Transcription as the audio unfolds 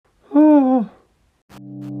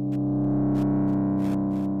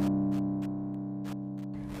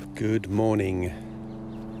Good morning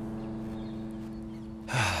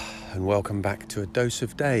and welcome back to A Dose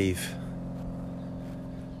of Dave.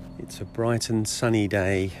 It's a bright and sunny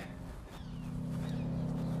day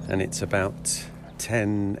and it's about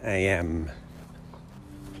 10 a.m.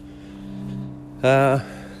 So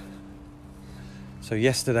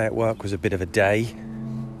yesterday at work was a bit of a day.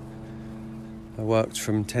 I worked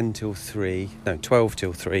from 12 till 3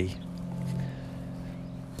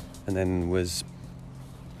 and then was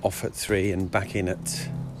off at 3 and back in at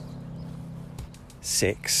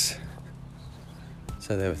 6.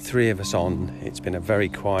 So there were 3 of us on. It had been a very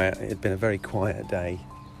quiet day.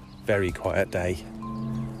 Very quiet day.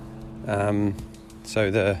 So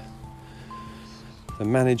the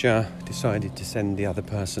manager decided to send the other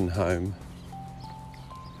person home,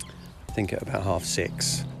 I think at about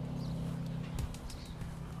 6:30.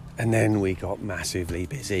 And then we got massively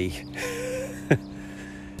busy.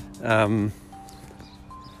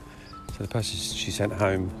 So the person she sent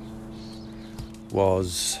home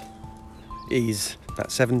is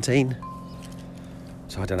about 17.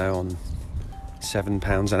 So I don't know, on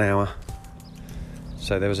 £7 an hour.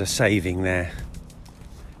 So there was a saving there.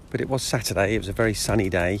 But it was Saturday, it was a very sunny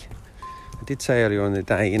day. I did say earlier on in the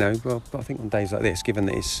day, well, I think on days like this, given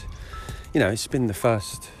that it's been the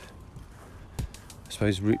first, I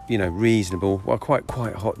suppose, reasonable, well, quite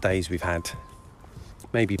hot days we've had.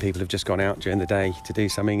 Maybe people have just gone out during the day to do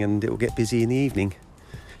something and it will get busy in the evening.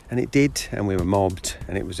 And it did, and we were mobbed,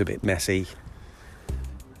 and it was a bit messy.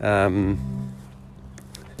 And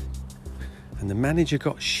the manager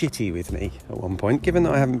got shitty with me at one point, given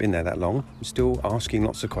that I haven't been there that long. I'm still asking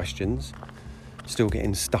lots of questions, still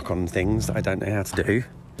getting stuck on things that I don't know how to do.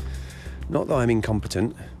 Not that I'm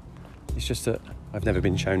incompetent, it's just that I've never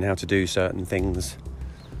been shown how to do certain things.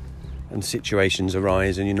 And situations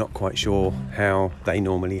arise and you're not quite sure how they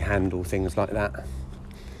normally handle things like that.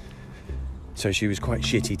 So she was quite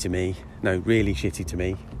shitty to me, really shitty to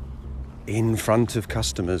me, in front of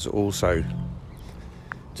customers also,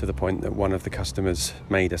 to the point that one of the customers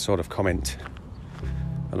made a sort of comment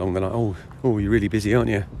along the line, oh, you're really busy, aren't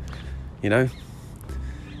you?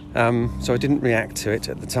 So I didn't react to it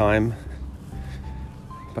at the time,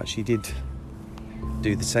 but she did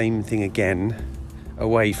do the same thing again,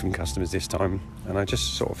 away from customers this time, and I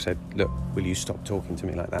just sort of said, look, will you stop talking to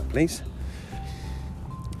me like that, please?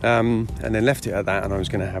 And then left it at that, and I was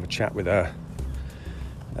going to have a chat with her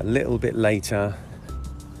a little bit later,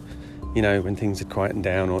 when things had quietened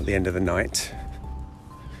down, or at the end of the night.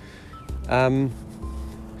 But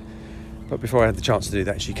before I had the chance to do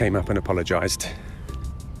that, she came up and apologised.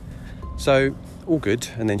 So, all good,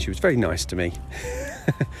 and then she was very nice to me.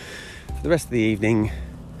 For the rest of the evening,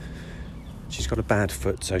 she's got a bad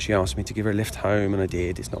foot, so she asked me to give her a lift home, and I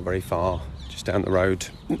did. It's not very far, just down the road.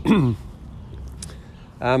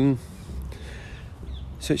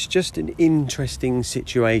 So it's just an interesting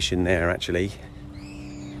situation there, actually.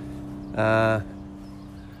 I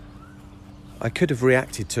could have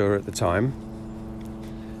reacted to her at the time,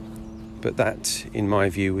 but that, in my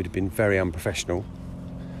view, would have been very unprofessional.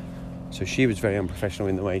 So she was very unprofessional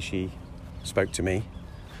in the way she spoke to me,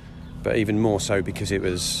 but even more so because it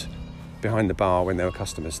was behind the bar when there were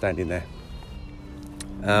customers standing there.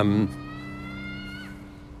 And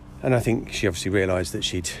I think she obviously realised that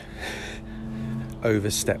she'd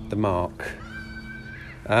overstepped the mark.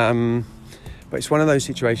 But it's one of those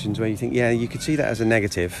situations where you think, yeah, you could see that as a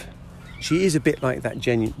negative. She is a bit like that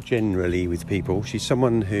generally with people. She's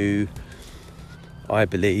someone who I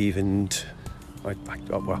believe, and I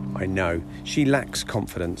know, she lacks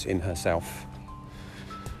confidence in herself.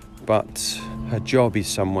 But her job is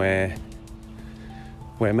somewhere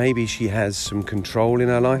where maybe she has some control in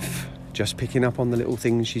her life, just picking up on the little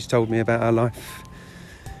things she's told me about her life.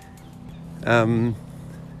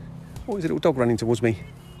 What was a little dog running towards me?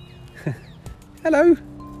 Hello.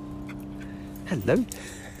 Hello.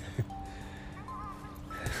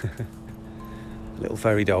 Little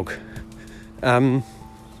furry dog.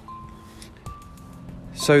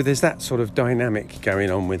 So there's that sort of dynamic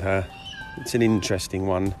going on with her. It's an interesting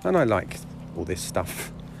one, and I like all this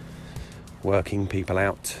stuff, working people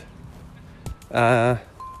out.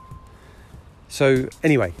 So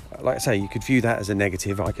anyway, like I say, you could view that as a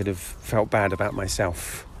negative. I could have felt bad about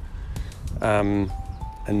myself and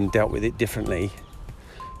dealt with it differently.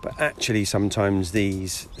 But actually, sometimes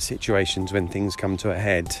these situations, when things come to a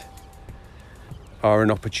head, are an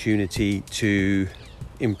opportunity to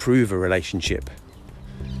improve a relationship.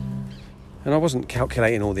 And I wasn't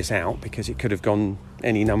calculating all this out, because it could have gone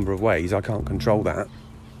any number of ways. I can't control that.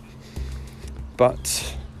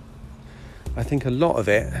 But I think a lot of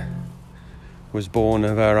it was born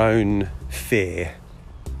of her own fear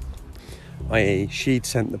i.e. she'd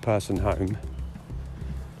sent the person home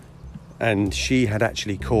and she had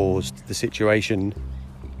actually caused the situation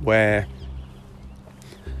where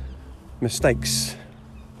mistakes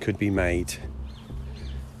could be made.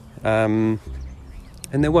 And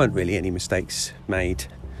there weren't really any mistakes made.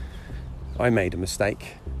 I made a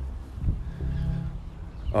mistake.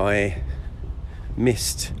 I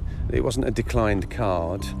missed, it wasn't a declined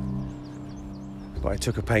card, but I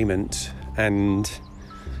took a payment and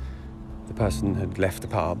the person had left the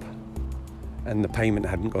pub and the payment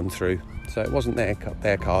hadn't gone through. So it wasn't their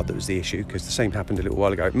card that was the issue, because the same happened a little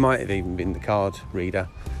while ago. It might have even been the card reader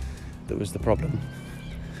that was the problem.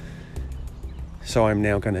 So I'm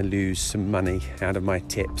now going to lose some money out of my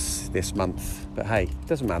tips this month. But hey, it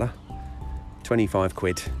doesn't matter. 25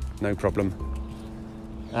 quid, no problem.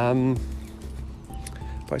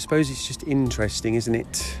 But I suppose it's just interesting, isn't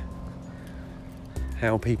it?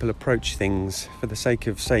 How people approach things for the sake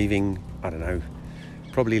of saving, I don't know,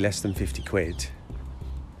 probably less than 50 quid.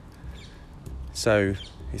 So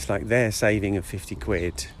it's like their saving of 50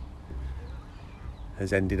 quid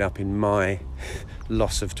has ended up in my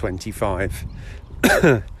loss of 25.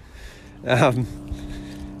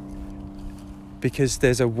 Because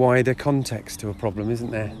there's a wider context to a problem,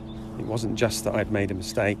 isn't there? It wasn't just that I'd made a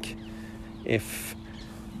mistake. If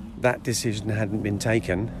that decision hadn't been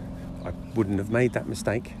taken, I wouldn't have made that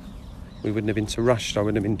mistake. We wouldn't have been so rushed. I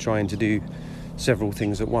wouldn't have been trying to do several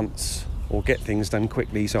things at once or get things done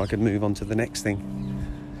quickly so I could move on to the next thing.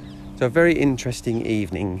 So a very interesting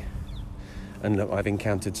evening. And look, I've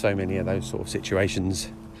encountered so many of those sort of situations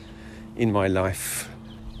in my life.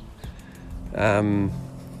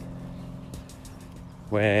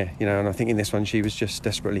 Where, you know, and I think in this one she was just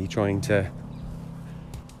desperately trying for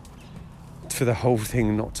the whole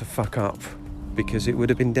thing not to fuck up, because it would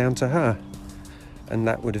have been down to her, and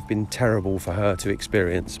that would have been terrible for her to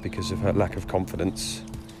experience because of her lack of confidence.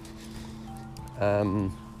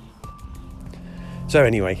 So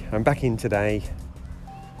anyway, I'm back in today.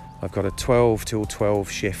 I've got a 12 till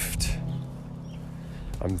 12 shift.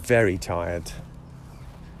 I'm very tired.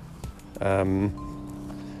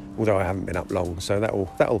 Although I haven't been up long, so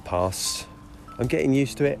that'll pass. I'm getting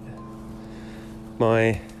used to it.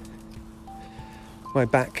 My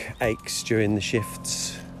back aches during the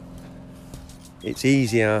shifts. It's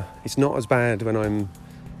easier. It's not as bad when I'm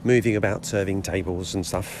moving about serving tables and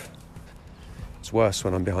stuff. It's worse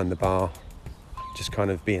when I'm behind the bar, just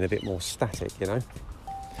kind of being a bit more static, you know.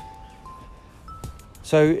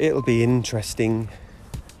 So it'll be interesting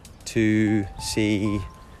to see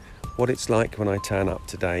what it's like when I turn up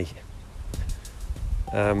today.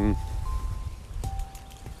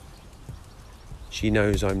 She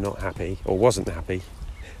knows I'm not happy, or wasn't happy.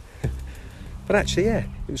 But actually, yeah,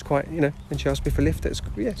 it was quite, you know, when she asked me for a lift,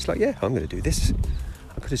 it's like, yeah, I'm going to do this.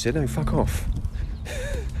 I could have said, no, fuck off.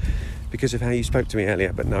 Because of how you spoke to me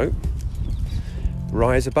earlier, but no.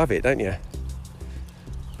 Rise above it, don't you?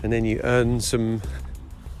 And then you earn some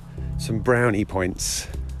brownie points.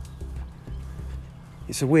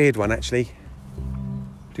 It's a weird one, actually.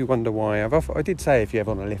 I do wonder why. I did say if you're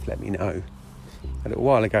ever on a lift, let me know a little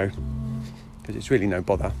while ago, because it's really no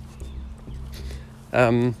bother.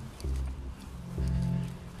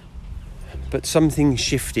 But something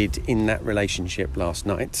shifted in that relationship last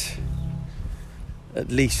night,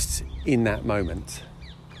 at least in that moment.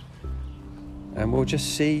 And we'll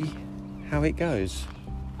just see how it goes.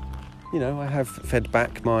 You know, I have fed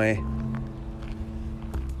back my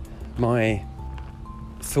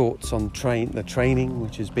thoughts on the training,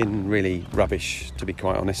 which has been really rubbish, to be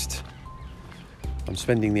quite honest. I'm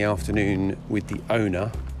spending the afternoon with the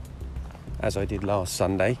owner, as I did last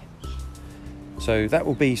Sunday. So that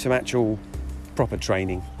will be some actual proper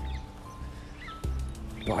training.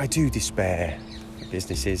 But I do despair at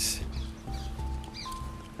businesses.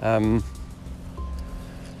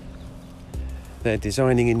 They're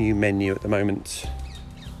designing a new menu at the moment,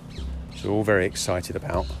 which we're all very excited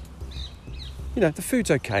about. You know, the food's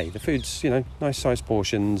okay. The food's, you know, nice sized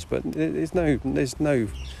portions, but there's no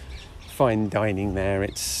fine dining there.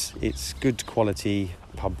 It's good quality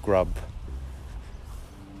pub grub.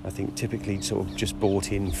 I think typically sort of just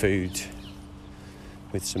bought in food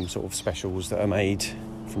with some sort of specials that are made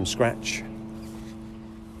from scratch.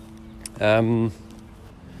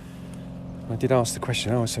 I did ask the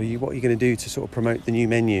question, what are you going to do to sort of promote the new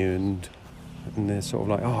menu? And they're sort of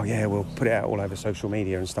like, oh yeah, we'll put it out all over social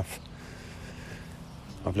media and stuff.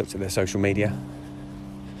 I've looked at their social media.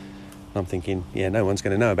 I'm thinking, yeah, no one's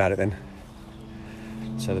going to know about it then.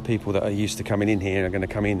 So the people that are used to coming in here are going to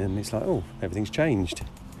come in and it's like, oh, everything's changed.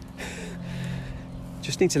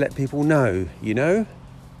 Just need to let people know, you know?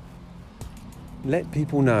 Let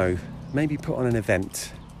people know. maybe put on an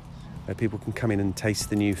event where people can come in and taste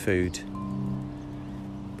the new food.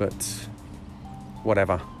 But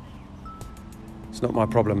whatever. It's not my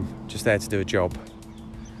problem, just there to do a job.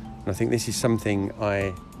 And I think this is something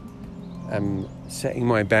I am setting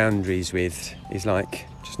my boundaries with, is like,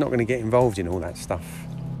 just not going to get involved in all that stuff.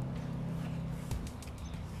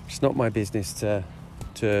 It's not my business to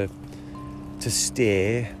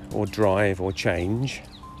steer or drive or change.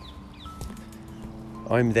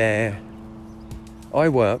 I'm there. I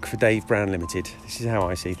work for Dave Brown Limited. This is how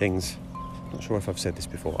I see things. Not sure if I've said this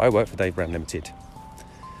before. I work for Dave Brown Limited.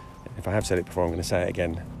 If I have said it before, I'm going to say it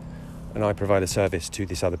again. And I provide a service to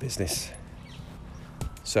this other business.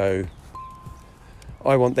 So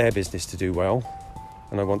I want their business to do well,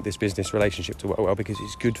 and I want this business relationship to work well because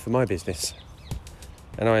it's good for my business.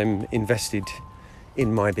 And I'm invested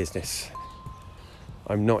in my business.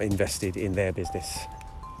 I'm not invested in their business.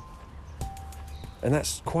 And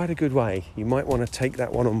that's quite a good way. You might want to take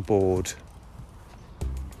that one on board.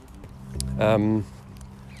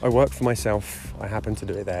 I work for myself. I happen to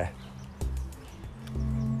do it there.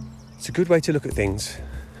 It's a good way to look at things,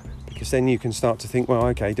 because then you can start to think, well,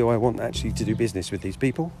 okay, do I want actually to do business with these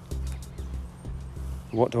people?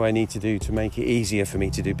 What do I need to do to make it easier for me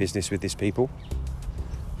to do business with these people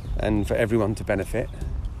and for everyone to benefit?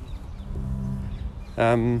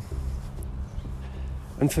 And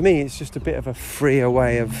for me, it's just a bit of a freer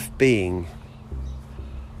way of being,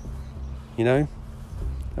 you know?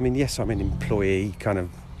 I mean, yes, I'm an employee, kind of,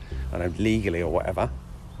 I don't know, legally or whatever,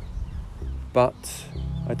 but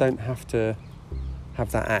I don't have to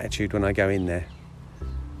have that attitude when I go in there.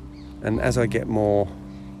 And as I get more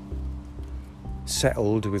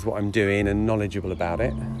settled with what I'm doing and knowledgeable about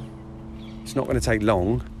it, it's not going to take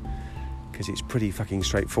long, because it's pretty fucking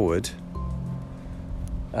straightforward.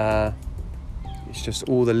 It's just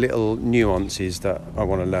all the little nuances that I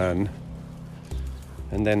want to learn,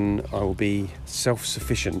 and then I will be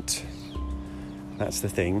self-sufficient. That's the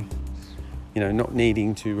thing, you know, not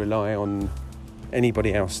needing to rely on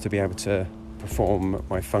anybody else to be able to perform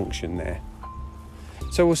my function there.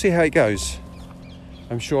 So we'll see how it goes.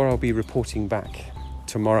 I'm sure I'll be reporting back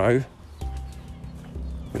tomorrow,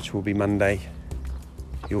 which will be Monday.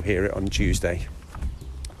 You'll hear it on Tuesday.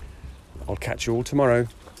 I'll catch you all tomorrow.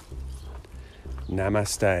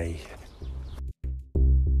 Namaste.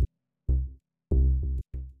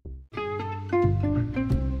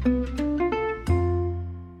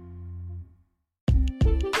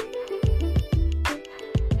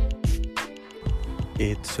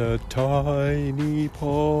 It's a tiny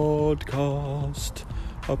podcast,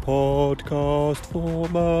 a podcast for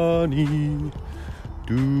money.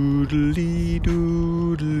 Doodly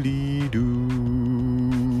doodly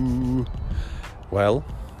doo. Well,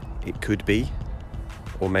 it could be,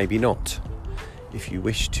 or maybe not. If you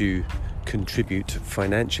wish to contribute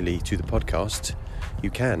financially to the podcast, you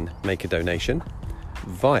can make a donation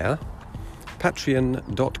via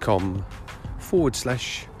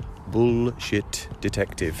patreon.com/bullshit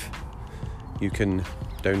detective. You can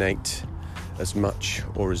donate as much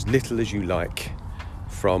or as little as you like,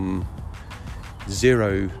 from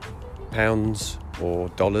 £0 or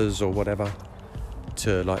dollars or whatever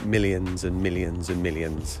to like millions and millions and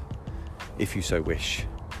millions, if you so wish.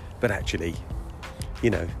 But actually,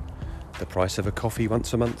 you know, the price of a coffee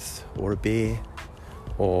once a month, or a beer,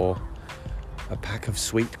 or a pack of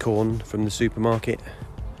sweet corn from the supermarket,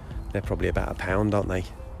 they're probably about £1, aren't they?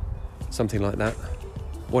 Something like that.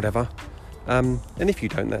 Whatever. And if you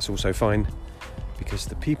don't, that's also fine, because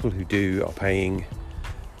the people who do are paying,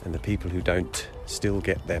 and the people who don't still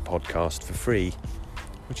get their podcast for free,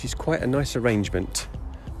 which is quite a nice arrangement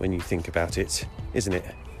when you think about it, isn't it?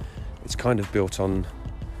 It's kind of built on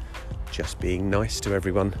just being nice to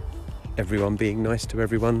everyone being nice to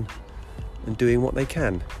everyone, and doing what they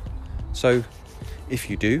can. So if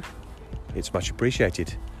you do, it's much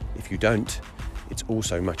appreciated. If you don't, it's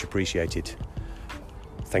also much appreciated.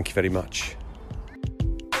 Thank you very much.